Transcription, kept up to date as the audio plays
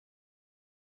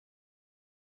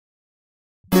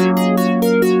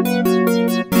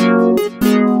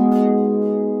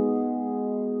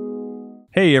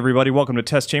Hey everybody, welcome to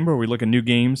Test Chamber where we look at new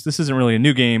games. This isn't really a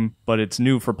new game, but it's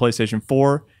new for PlayStation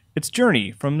 4. It's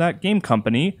Journey from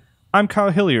Thatgamecompany. I'm Kyle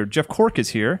Hilliard. Jeff Cork is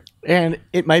here. And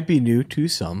it might be new to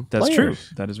some That's players.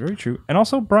 true. That is very true. And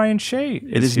also Brian Shea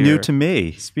It is here. new to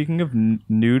me. Speaking of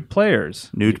nude players.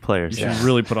 Nude players. You should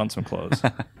really put on some clothes.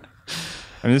 I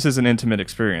mean, this is an intimate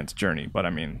experience, Journey, but I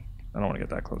mean, I don't want to get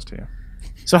that close to you.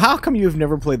 So how come you've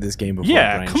never played this game before,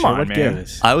 Yeah, Brian? come Shea? on, What man.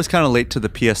 gives? I was kind of late to the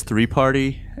PS3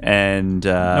 party, and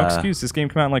No excuse. This game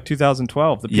came out in like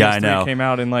 2012. The PS3 Yeah, I know. came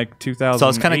out in like 2008. so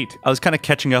I was kind of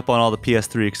catching up on all the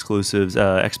PS3 exclusives.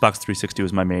 Xbox 360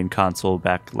 was my main console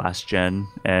back last gen,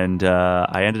 and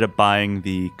I ended up buying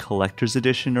the collector's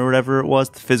edition or whatever it was,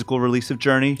 the physical release of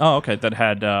Journey. Oh, okay. That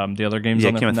had the other games Yeah,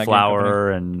 on it there came from with that game company.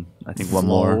 Flower and I think one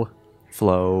more.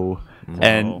 Flow.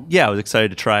 And yeah, I was excited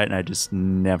to try it, and I just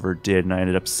never did, and I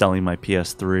ended up selling my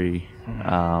PS3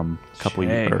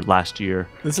 last year.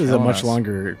 This is Killing a much us.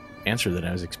 longer answer than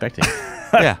I was expecting.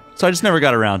 Yeah, so I just never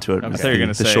got around to it. I was thought you were the-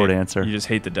 going to the say short answer. you just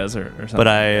hate the desert or something. But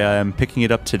I am picking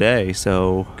it up today,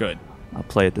 so Good. I'll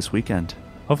play it this weekend.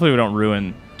 Hopefully we don't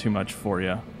ruin too much for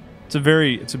you. It's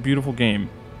a beautiful game.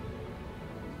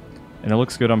 And it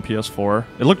looks good on PS4.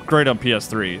 It looked great on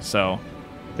PS3, so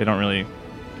they don't really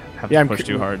have to push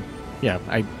too hard. Yeah,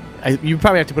 you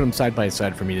probably have to put them side by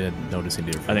side for me to notice any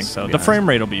difference. I think so. to be The honest. frame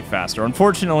rate will be faster.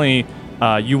 Unfortunately,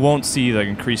 you won't see the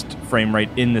increased frame rate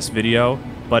in this video,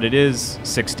 but it is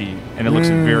 60, and it looks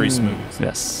very smooth.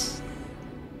 Yes.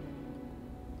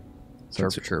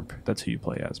 Chirp. That's who you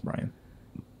play as, Brian.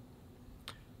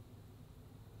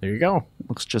 There you go.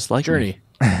 Looks just like Journey.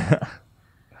 me.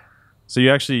 So you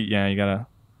actually, you gotta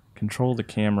control the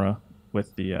camera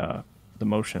with the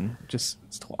motion. Just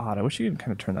it's still odd. I wish you could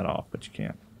kind of turn that off, but you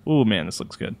can't. Oh man, this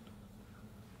looks good.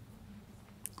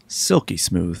 Silky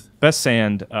smooth. Best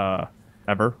sand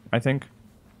ever, I think.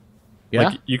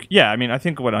 Yeah? I mean, I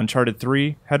think what Uncharted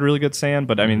 3 had really good sand,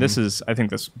 but I mean, I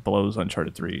think this blows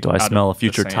Uncharted 3. Do I out smell a of the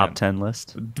future sand. top 10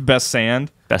 list? Best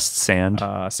sand, Best sand.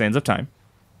 Sands of Time,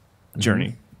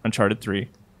 Journey, Uncharted 3.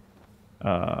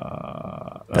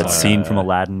 that scene from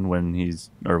Aladdin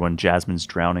when Jasmine's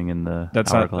drowning in the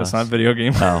hourglass. That's not a video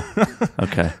game. Oh,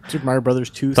 okay. Super Mario Brothers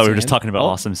 2. Thought we were just Sand. talking about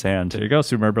awesome sand. There you go.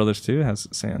 Super Mario Brothers 2 has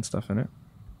sand stuff in it.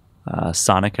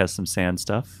 Sonic has some sand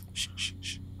stuff. Shh.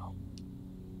 Oh,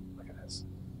 look at this.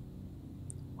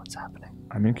 What's happening?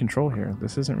 I'm in control here.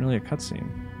 This isn't really a cutscene.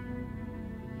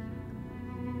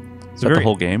 Is that the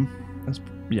whole game?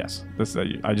 Yes.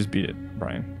 I just beat it,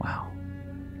 Brian. Wow.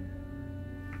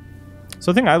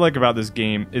 So the thing I like about this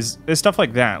game is stuff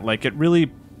like that. Like it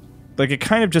really, like it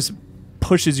kind of just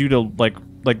pushes you to like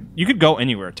you could go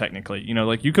anywhere technically. You know,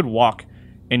 like you could walk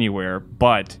anywhere,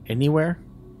 but Anywhere?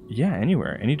 yeah,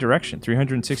 anywhere, any direction,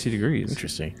 360 degrees.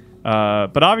 Interesting.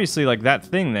 But obviously, like that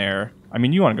thing there, I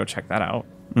mean, you want to go check that out,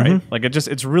 right? Like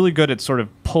it's really good at sort of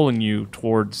pulling you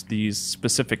towards these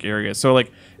specific areas. So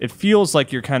like it feels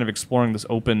like you're kind of exploring this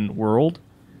open world,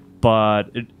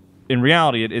 but in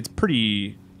reality, it's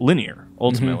pretty linear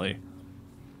ultimately.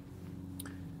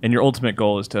 And your ultimate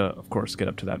goal is to, of course, get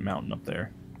up to that mountain up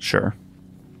there. Sure.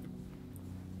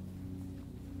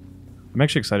 I'm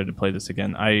actually excited to play this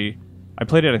again. I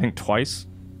played it I think twice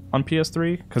on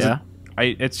PS3 because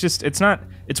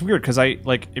it's weird because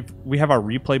if we have our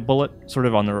replay bullet sort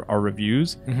of on our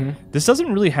reviews. This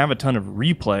doesn't really have a ton of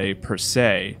replay per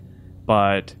se,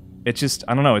 but it's just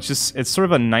I don't know. It's sort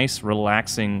of a nice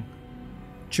relaxing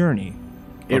journey.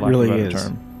 for It lack of a really better is.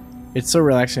 term. It's so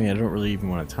relaxing I don't really even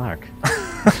want to talk.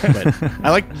 But I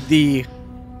like the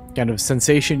kind of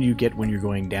sensation you get when you're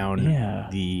going down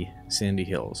the sandy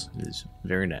hills. It is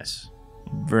very nice.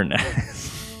 Very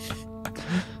nice.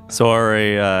 So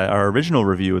our original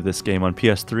review of this game on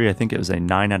PS3, I think it was a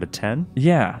 9 out of 10.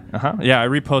 Yeah. Yeah, I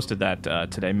reposted that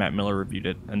today. Matt Miller reviewed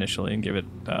it initially and gave it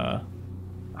a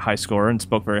high score and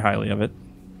spoke very highly of it.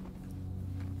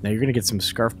 Now you're going to get some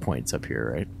scarf points up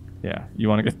here, right? Yeah, you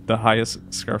want to get the highest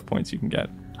scarf points you can get.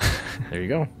 There you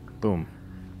go. Boom.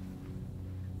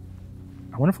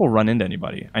 I wonder if we'll run into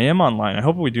anybody. I am online. I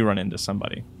hope we do run into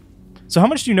somebody. So how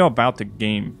much do you know about the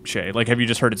game, Shay? Like, have you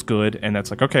just heard it's good and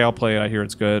that's like, okay, I'll play it, I hear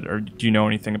it's good? Or do you know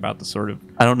anything about the sort of...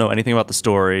 I don't know anything about the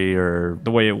story or...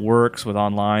 the way it works with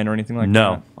online or anything like that?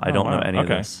 No, I don't know wow. any of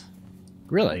this.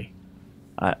 Really?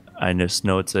 I just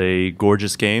know it's a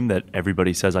gorgeous game that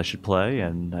everybody says I should play,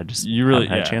 and I just haven't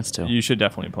had a chance to. You should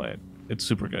definitely play it. It's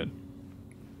super good.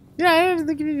 Yeah, I didn't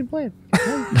think you needed to play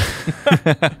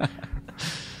it.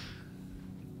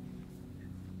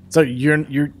 So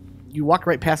you walk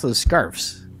right past those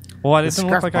scarves. Well, it The doesn't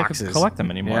look scarf like I boxes. could collect them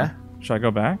anymore. Yeah? Should I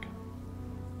go back?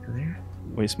 There.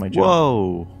 Waste my jump.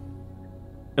 Whoa.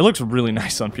 It looks really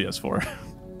nice on PS4.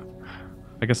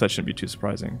 I guess that shouldn't be too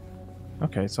surprising.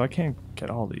 Okay, so I can't get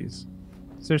all these.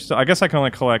 So I guess I can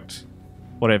only collect...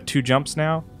 What, I have 2 jumps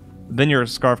now? Then your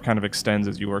scarf kind of extends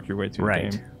as you work your way through the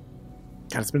game.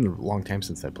 God, it's been a long time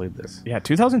since I played this. Yeah,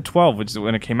 2012, which is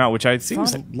when it came out, which I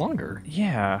Seems thought... longer.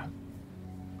 Yeah.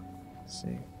 Let's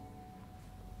see.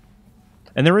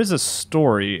 And there is a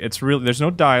story. It's really... There's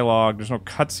no dialogue, there's no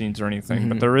cutscenes or anything,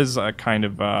 but there is a kind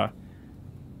of... I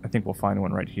think we'll find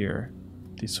one right here.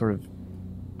 These sort of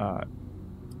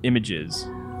images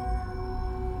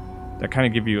that kind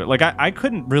of give you... Like, I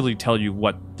couldn't really tell you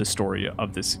what the story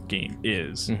of this game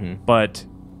is, but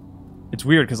it's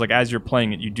weird because, like, as you're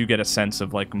playing it, you do get a sense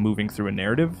of, like, moving through a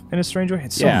narrative in a strange way.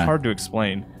 It's so hard to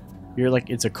explain. You're like,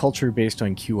 it's a culture based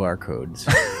on QR codes.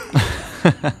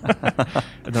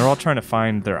 And they're all trying to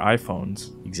find their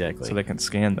iPhones. Exactly. So they can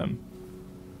scan them.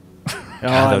 God,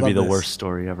 that would be the worst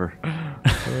story ever.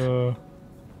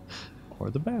 Or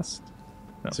the best.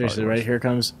 No, seriously, right here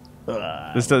comes...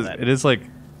 This does... It is, like...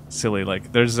 silly.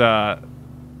 Like, there's a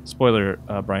spoiler,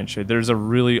 Brian Shea. There's a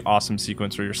really awesome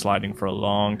sequence where you're sliding for a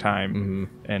long time,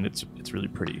 and it's really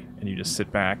pretty. And you just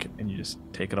sit back and you just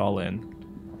take it all in.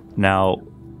 Now,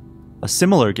 a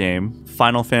similar game,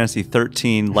 Final Fantasy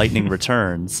 13 Lightning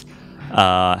Returns,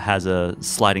 has a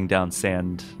sliding down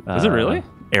sand. Is it really?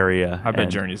 Area. I bet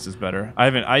Journeys is better.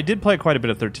 I did play quite a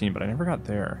bit of 13, but I never got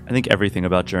there. I think everything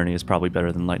about Journey is probably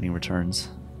better than Lightning Returns.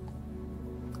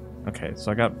 Okay,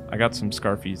 so I got some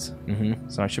scarfies,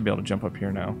 so I should be able to jump up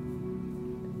here now.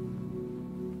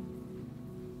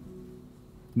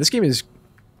 This game is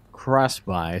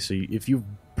cross-buy, so if you've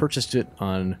purchased it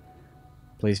on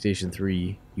PlayStation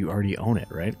 3, you already own it,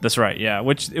 right? That's right, yeah.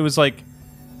 Which it was like,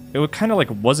 it kind of like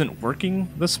wasn't working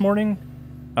this morning,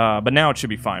 but now it should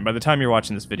be fine. By the time you're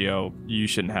watching this video, you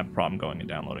shouldn't have a problem going and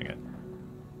downloading it.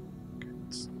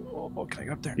 Okay, can I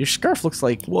get up there? Your scarf looks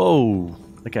like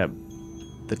like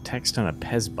the text on a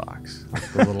Pez box.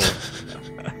 Like the little...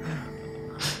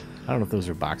 I don't know if those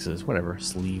are boxes. Whatever.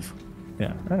 Sleeve.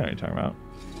 Yeah, I know what you're talking about.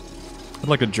 It's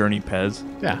like a Journey Pez.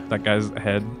 Yeah. That guy's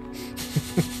head.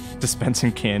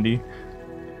 Dispensing candy.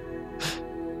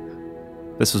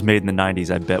 This was made in the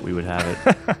 90s. I bet we would have it.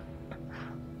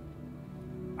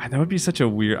 That would be such a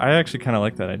weird... I actually kind of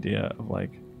like that idea of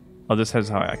like... Oh, this has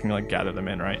how I can like gather them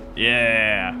in, right?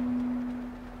 Yeah!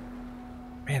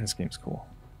 Man, this game's cool.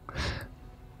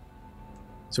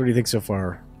 So what do you think so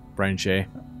far, Brian Shea?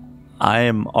 I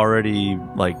am already,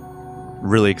 like,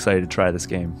 really excited to try this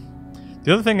game.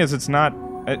 The other thing is it's not...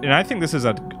 And I think this is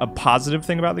a positive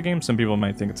thing about the game. Some people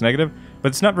might think it's negative, but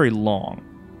it's not very long.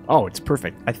 Oh, it's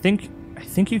perfect. I think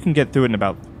you can get through it in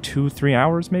about 2-3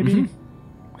 hours, maybe.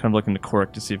 Kind of looking to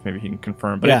Cork to see if maybe he can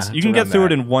confirm. But you can get through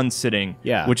it in one sitting,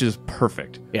 which is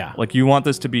perfect. Yeah. Like, you want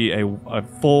this to be a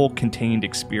full, contained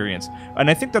experience. And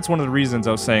I think that's one of the reasons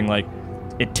I was saying, like,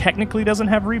 it technically doesn't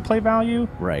have replay value,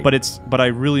 right? But I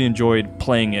really enjoyed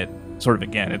playing it sort of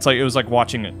again. It was like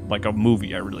watching it like a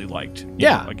movie I really liked. You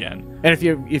know, again. And if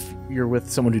you're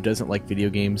with someone who doesn't like video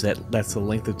games, that's the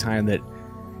length of time that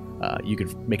you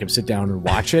could make them sit down and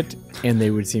watch it, and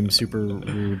they would seem super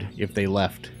rude if they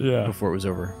left before it was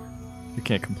over. You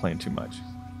can't complain too much.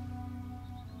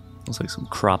 Looks like some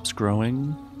crops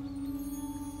growing.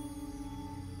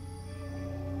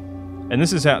 And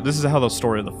this is how the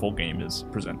story of the full game is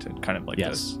presented, kind of like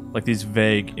this. Like these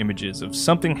vague images of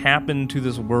something happened to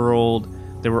this world,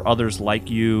 there were others like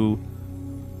you,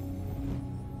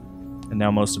 and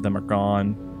now most of them are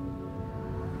gone.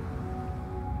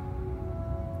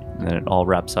 And then it all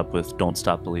wraps up with "Don't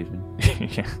Stop Believing."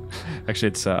 Yeah, actually,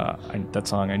 it's that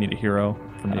song "I Need a Hero"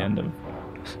 from the end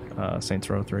of Saints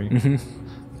Row 3.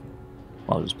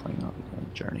 While I was playing on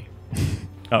Journey.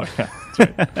 Oh yeah, that's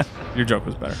right. Your joke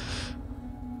was better.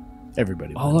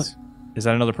 Everybody wins. Oh look, is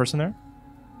that another person there?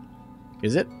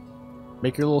 Is it?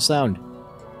 Make your little sound.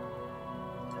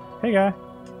 Hey guy.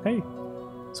 Hey.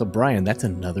 So Brian, that's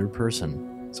another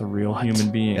person. It's a real human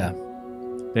being. Yeah.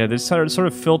 Yeah, they sort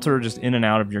of filter just in and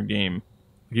out of your game.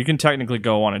 You can technically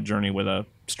go on a journey with a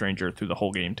stranger through the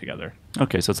whole game together.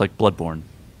 Okay, so it's like Bloodborne,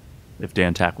 if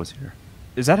Dan Tack was here.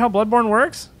 Is that how Bloodborne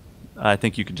works? I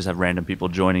think you could just have random people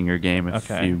joining your game if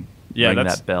you ring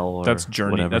that bell or that's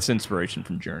Journey. Whatever. That's inspiration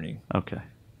from Journey. Okay.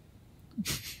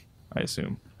 I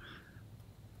assume.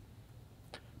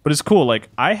 But it's cool. Like,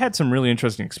 I had some really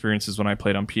interesting experiences when I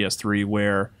played on PS3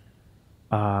 where,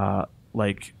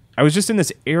 like, I was just in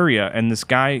this area, and this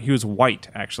guy, he was white,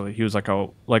 actually. He was like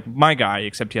my guy,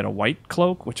 except he had a white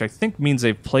cloak, which I think means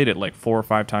they've played it like 4 or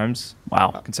 5 times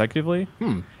consecutively.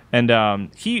 And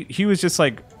he was just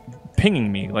like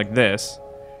pinging me like this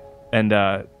and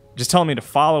just telling me to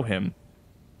follow him.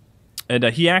 And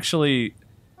he actually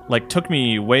like took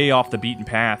me way off the beaten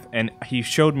path, and he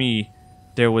showed me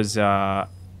there was the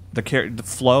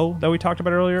Flow that we talked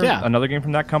about earlier. Yeah. Another game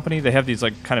from that company. They have these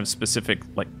like kind of specific,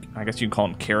 like I guess you can call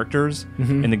them characters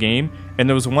in the game, and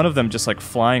there was one of them just like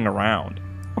flying around.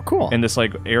 Oh, cool. In this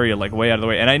like area, like way out of the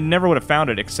way, and I never would have found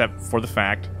it except for the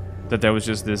fact that there was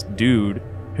just this dude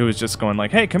who was just going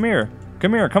like, "Hey, come here,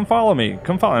 come follow me,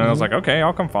 come follow." And I was like, "Okay,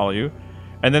 I'll come follow you."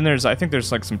 And then I think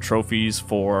there's like some trophies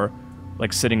for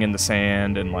like sitting in the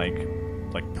sand and like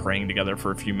praying together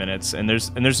for a few minutes. And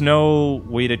there's no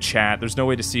way to chat. There's no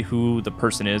way to see who the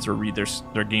person is or read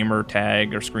their gamer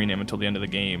tag or screen name until the end of the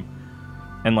game.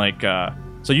 And like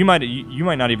so you might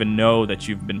not even know that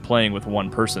you've been playing with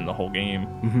one person the whole game.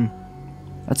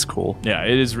 Mm-hmm. That's cool. Yeah,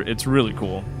 it's really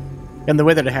cool. And the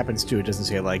way that it happens too, it doesn't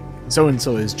say like so and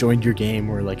so has joined your game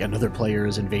or like another player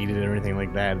has invaded it or anything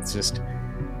like that. It's just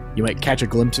you might catch a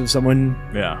glimpse of someone.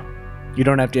 Yeah. You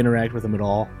don't have to interact with them at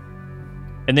all.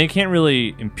 And they can't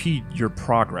really impede your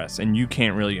progress, and you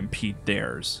can't really impede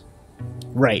theirs.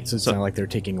 Right, so it's not like they're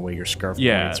taking away your scarf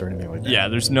points or anything like that. Yeah,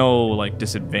 there's no like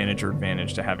disadvantage or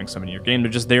advantage to having someone in your game.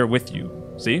 They're just there with you.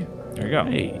 See? There you go.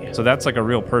 Hey. So that's like a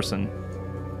real person.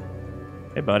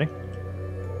 Hey, buddy.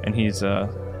 And he's see,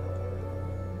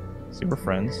 we're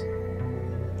friends.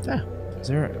 Yeah. Is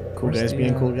there Cool guys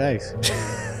being cool guys.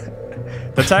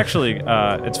 That's actually,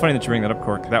 it's funny that you bring that up,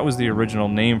 Cork. That was the original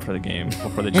name for the game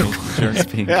before they changed the journey.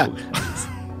 Being Yeah. cool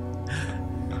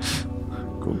guys.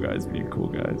 Cool guys being cool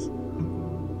guys.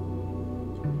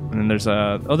 And then there's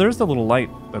there's the little light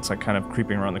that's like kind of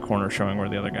creeping around the corner showing where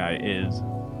the other guy is.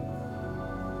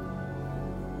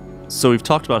 So we've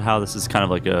talked about how this is kind of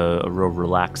like a real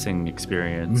relaxing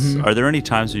experience. Mm-hmm. Are there any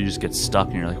times where you just get stuck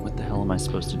and you're like, what the hell am I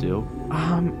supposed to do?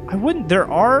 I wouldn't. There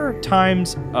are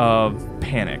times of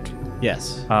panic.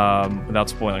 Yes. Without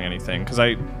spoiling anything, because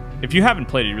if you haven't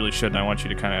played it, you really should. And I want you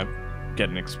to kind of get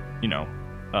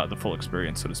the full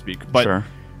experience, so to speak. But Sure.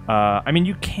 I mean,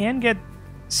 you can get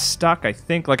stuck. I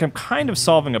think, like I'm kind of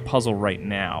solving a puzzle right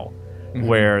now,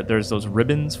 where there's those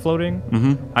ribbons floating.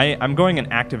 Mm-hmm. I'm going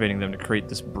and activating them to create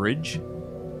this bridge,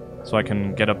 so I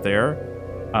can get up there.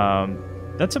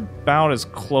 That's about as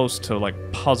close to like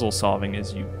puzzle solving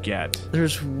as you get.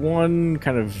 There's one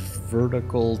kind of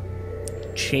vertical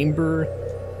chamber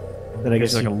that I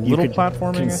There's guess like a you little could platforming,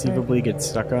 I think? conceivably get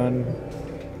stuck on.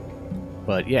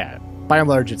 But yeah, by and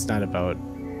large, it's not about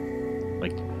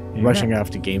like rushing off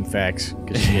to game facts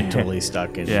because you get totally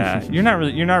stuck. And Yeah, you're not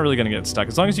really gonna get stuck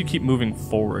as long as you keep moving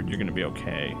forward. You're gonna be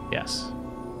okay. Yes.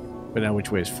 But now,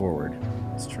 which way is forward?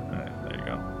 That's true. There you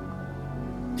go.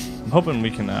 I'm hoping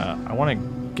we can. I want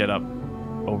to get up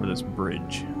over this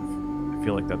bridge. I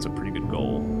feel like that's a pretty good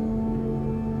goal.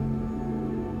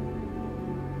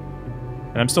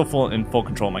 And I'm still in full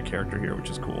control of my character here, which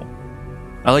is cool.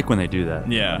 I like when they do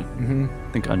that. Yeah. Mm-hmm.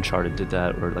 I think Uncharted did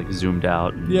that, or like zoomed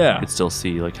out. And Yeah. You could still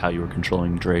see like how you were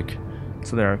controlling Drake.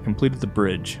 So there, I've completed the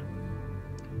bridge.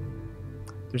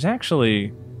 There's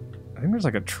actually, I think there's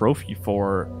like a trophy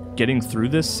for getting through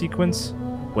this sequence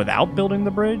without building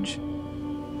the bridge,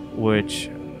 which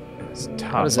is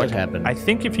tough. How does that happen? I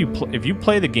think if you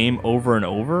play the game over and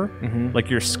over, Mm-hmm. like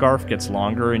your scarf gets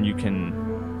longer and you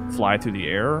can fly through the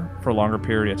air for a longer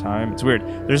period of time. It's weird.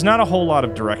 There's not a whole lot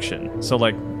of direction, so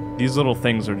like these little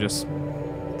things are just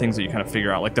things that you kind of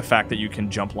figure out, like the fact that you can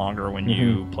jump longer when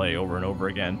you play over and over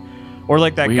again. Or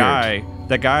like that Weird.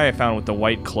 guy I found with the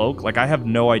white cloak. Like I have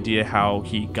no idea how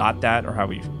he got that or how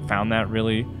he found that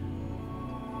really.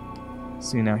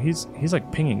 See, now he's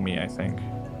like pinging me, I think.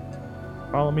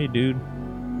 Follow me, dude.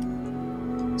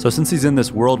 So since he's in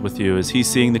this world with you, is he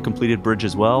seeing the completed bridge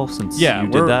as well? Since you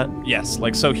did that? Yes,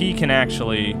 like so he can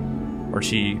actually, or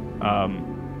she,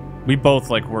 we both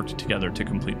like worked together to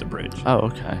complete the bridge. Oh,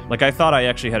 okay. Like I thought I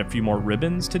actually had a few more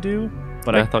ribbons to do,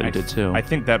 but Yeah, I thought you did too. I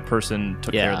think that person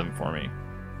took care of Yeah. them for me.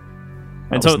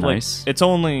 That And so was like, nice. it's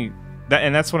only that,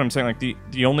 and that's what I'm saying. Like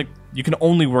the only you can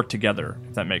only work together,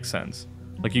 if that makes sense.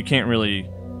 Like you can't really,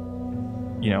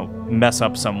 mess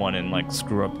up someone and like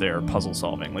screw up their puzzle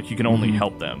solving. Like you can only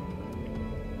help them.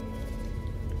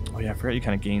 Oh yeah, I forgot you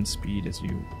kind of gain speed as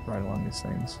you ride along these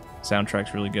things.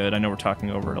 Soundtrack's really good. I know we're talking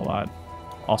over it a lot.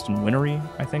 Austin Wintory,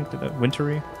 I think, did that.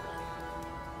 Wintory.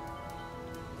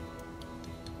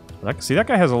 See, that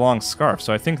guy has a long scarf,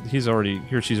 so I think he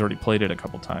or she's already played it a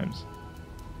couple times.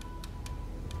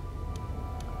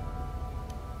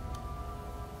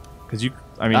 Because you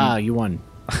won.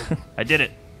 I did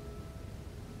it.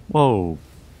 Whoa.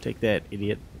 Take that,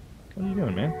 idiot. What are you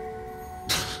doing, man?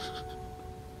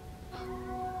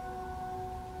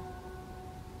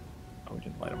 Oh, we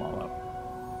didn't light them all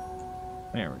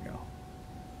up. There we go.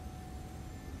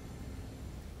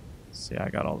 See, I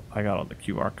got all the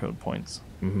QR code points.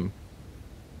 Mm-hmm.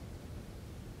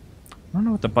 I don't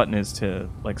know what the button is to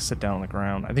like sit down on the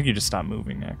ground. I think you just stop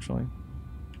moving actually.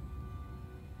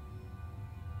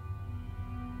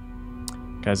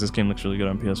 Guys, this game looks really good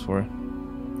on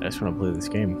PS4. I just want to play this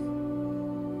game.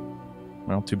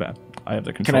 Well, too bad. I have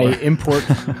the Can controller. I import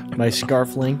my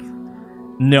Scarf link?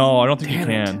 No, I don't think you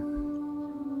Damn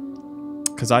can.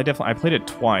 Because I played it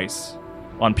twice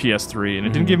on PS3, and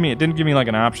it didn't give me like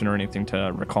an option or anything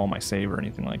to recall my save or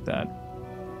anything like that.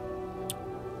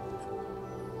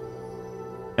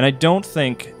 And I don't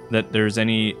think that there's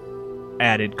any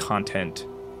added content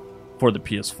for the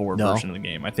PS4 version of the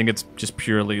game. I think it's just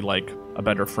purely like a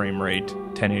better frame rate,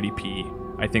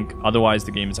 1080p. I think otherwise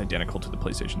the game is identical to the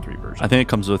PlayStation 3 version. I think it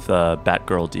comes with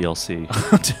Batgirl DLC.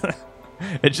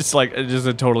 It's just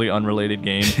a totally unrelated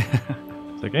game.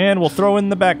 It's like, and we'll throw in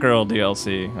the Batgirl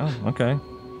DLC. Oh, okay.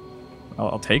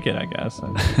 I'll take it, I guess. I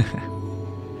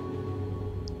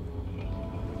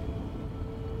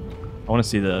want to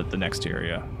see the next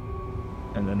area,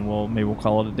 and then maybe we'll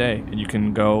call it a day, and you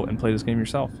can go and play this game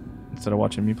yourself instead of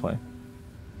watching me play.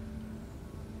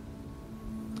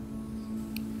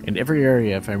 In every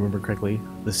area, if I remember correctly,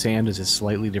 the sand is a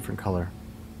slightly different color.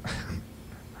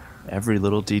 Every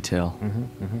little detail.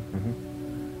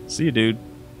 See you, dude.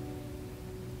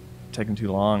 Taking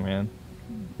too long, man.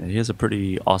 Yeah, he has a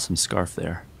pretty awesome scarf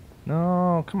there.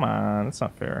 No, come on. That's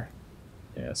not fair.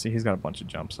 Yeah, see, he's got a bunch of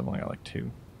jumps. I've only got like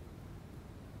 2.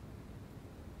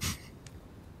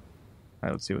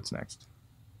 Alright, let's see what's next.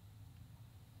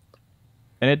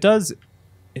 And it does...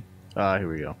 Here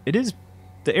we go. It is...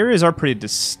 The areas are pretty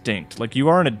distinct. Like, you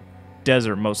are in a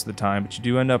desert most of the time, but you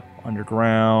do end up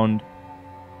underground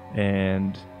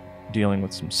and dealing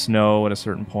with some snow at a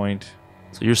certain point.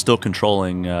 So you're still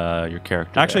controlling your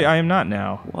character. Actually, there. I am not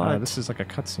now. What? This is like a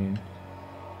cutscene.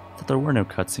 I thought there were no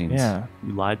cutscenes. Yeah.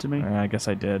 You lied to me? I guess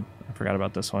I did. I forgot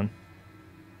about this one.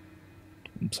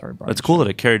 I'm sorry, Brian. It's cool that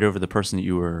it carried over the person that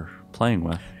you were playing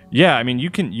with. Yeah, I mean, you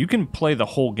can play the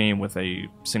whole game with a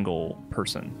single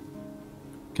person.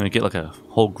 Can it get like a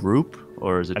whole group,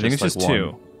 or is it I just think it's like just one?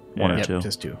 2. One Yeah. or Yep, two?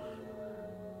 just 2.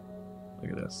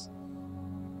 Look at this.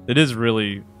 It is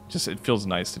really just. It feels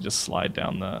nice to just slide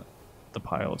down the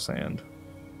pile of sand.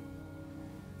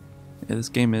 Yeah, this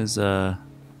game is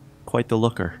quite the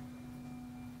looker.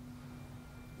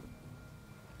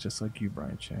 Just like you,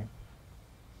 Brian Shea.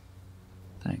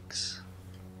 Thanks.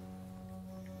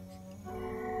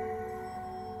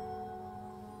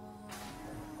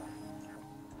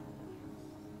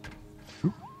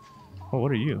 Oh,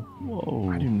 what are you? Whoa.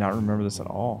 I do not remember this at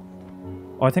all.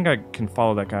 Oh, I think I can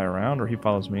follow that guy around, or he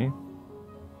follows me.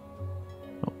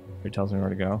 Oh, he tells me where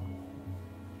to go.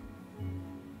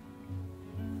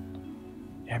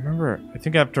 Yeah, I remember. I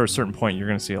think after a certain point, you're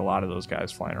going to see a lot of those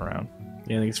guys flying around.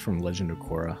 Yeah, I think it's from Legend of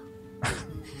Korra.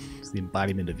 It's the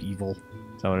embodiment of evil.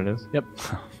 Is that what it is? Yep.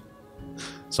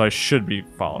 So I should be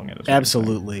following it. Is what you're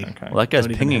Absolutely. saying. Okay. Well, that guy's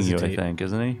Don't even pinging you, I hesitate. think,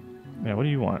 isn't he? Yeah, what do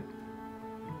you want?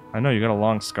 I know, you got a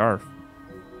long scarf.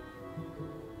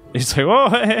 He's like, whoa,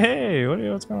 hey,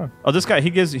 what's going on? Oh, this guy,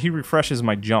 he refreshes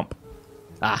my jump.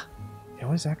 Ah, Yeah,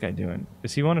 what is that guy doing?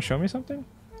 Does he want to show me something?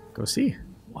 go see.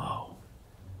 Whoa.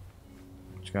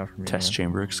 What you got for me? Test man?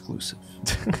 chamber exclusive.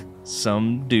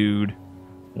 Some dude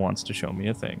wants to show me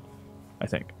a thing, I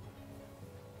think.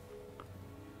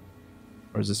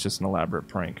 Or is this just an elaborate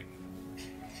prank?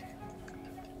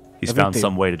 He's I think found they-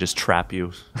 some way to just trap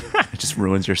you. It just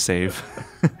ruins your save.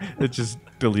 It just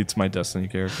deletes my Destiny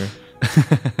character.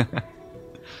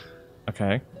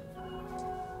 Okay.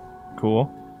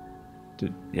 Cool.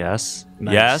 Yes.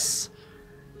 Nice. Yes.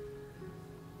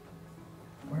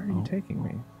 Where are you taking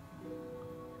me?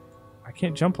 I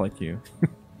can't jump like you.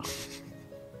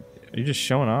 Are you just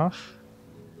showing off?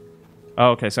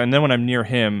 Oh, okay. So, and then when I'm near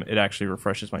him, it actually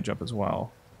refreshes my jump as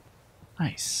well.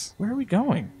 Nice. Where are we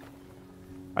going?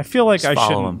 I feel like Just I follow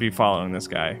shouldn't him. be following this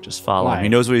guy. Just follow Why? him. He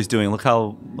knows what he's doing. Look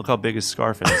how big his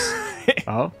scarf is.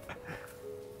 Oh,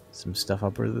 some stuff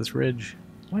up over this ridge.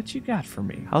 What you got for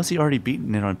me? How's he already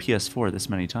beaten it on PS4 this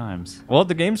many times? Well,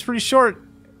 the game's pretty short.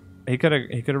 He could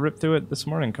have ripped through it this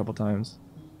morning a couple times.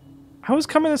 I was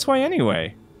coming this way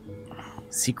anyway.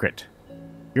 Secret.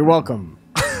 You're welcome.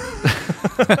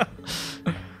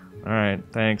 All right,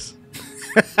 thanks.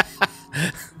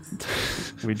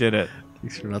 We did it.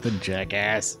 Thanks for nothing,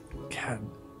 jackass. God,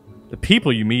 the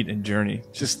people you meet in Journey,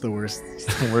 Just the worst.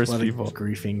 the worst A lot of people.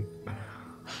 griefing.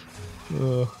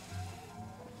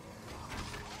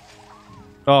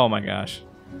 Oh my gosh,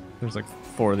 there's like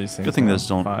 4 of these things. Good thing now. those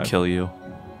don't 5. kill you.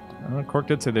 Cork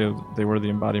did say they were the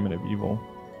embodiment of evil.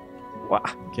 Wow,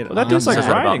 Get well, that dude's on like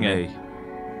that. riding About it. me.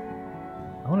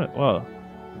 want it. Whoa.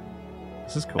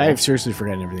 This is cool. I've seriously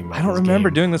forgotten everything about I don't this remember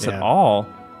game. doing this at all.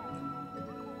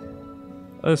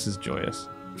 Oh, this is joyous.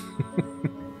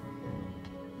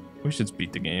 We should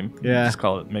beat the game. Yeah. Just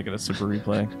call it, make it a super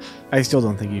replay. I still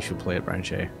don't think you should play it, Brian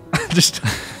Shea. Just.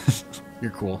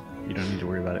 You're cool. You don't need to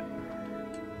worry about it.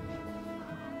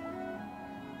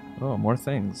 Oh, more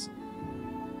things.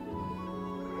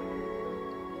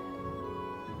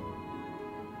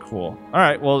 Cool. All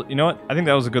right. Well, you know what? I think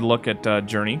that was a good look at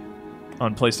Journey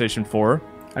on PlayStation 4.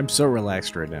 I'm so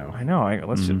relaxed right now. I know.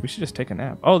 We should just take a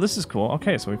nap. Oh, this is cool.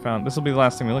 Okay, so we found this will be the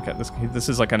last thing we look at. This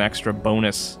is like an extra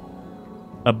bonus,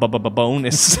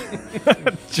 bonus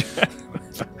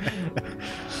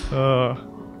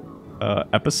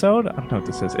episode. I don't know what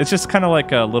this is. It's just kind of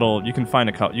like a little. You can find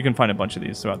a bunch of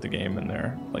these throughout the game, and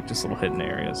they're like just little hidden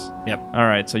areas. Yep. All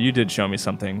right. So you did show me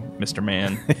something, Mr.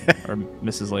 Man or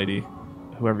Mrs. Lady,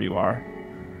 whoever you are.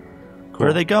 Cool. Where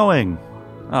are they going?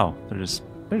 Oh, they're just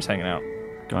hanging out.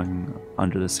 Going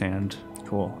under the sand.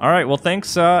 Cool. All right. Well,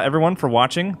 thanks everyone for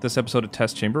watching this episode of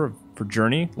Test Chamber for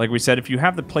Journey. Like we said, if you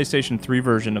have the PlayStation 3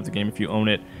 version of the game, if you own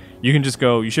it, you can just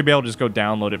go. You should be able to just go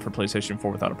download it for PlayStation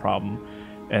 4 without a problem,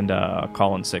 and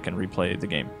call in sick and replay the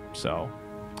game. So,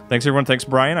 thanks everyone. Thanks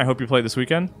Brian. I hope you play this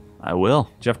weekend. I will.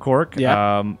 Jeff Cork.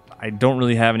 Yeah. I don't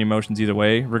really have any emotions either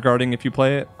way regarding if you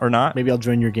play it or not. Maybe I'll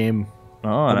join your game.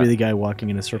 Oh, I'll be the guy walking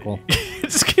in a circle.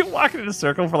 Just keep walking in a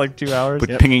circle for like 2 hours.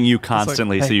 But pinging you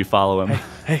constantly like, hey, so you follow him.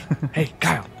 Hey,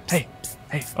 Kyle. Hey,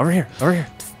 over here.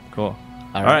 Cool.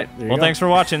 All right. Well, go. thanks for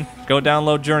watching. Go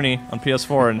download Journey on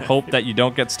PS4 and hope that you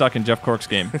don't get stuck in Jeff Cork's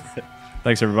game.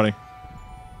 Thanks, everybody.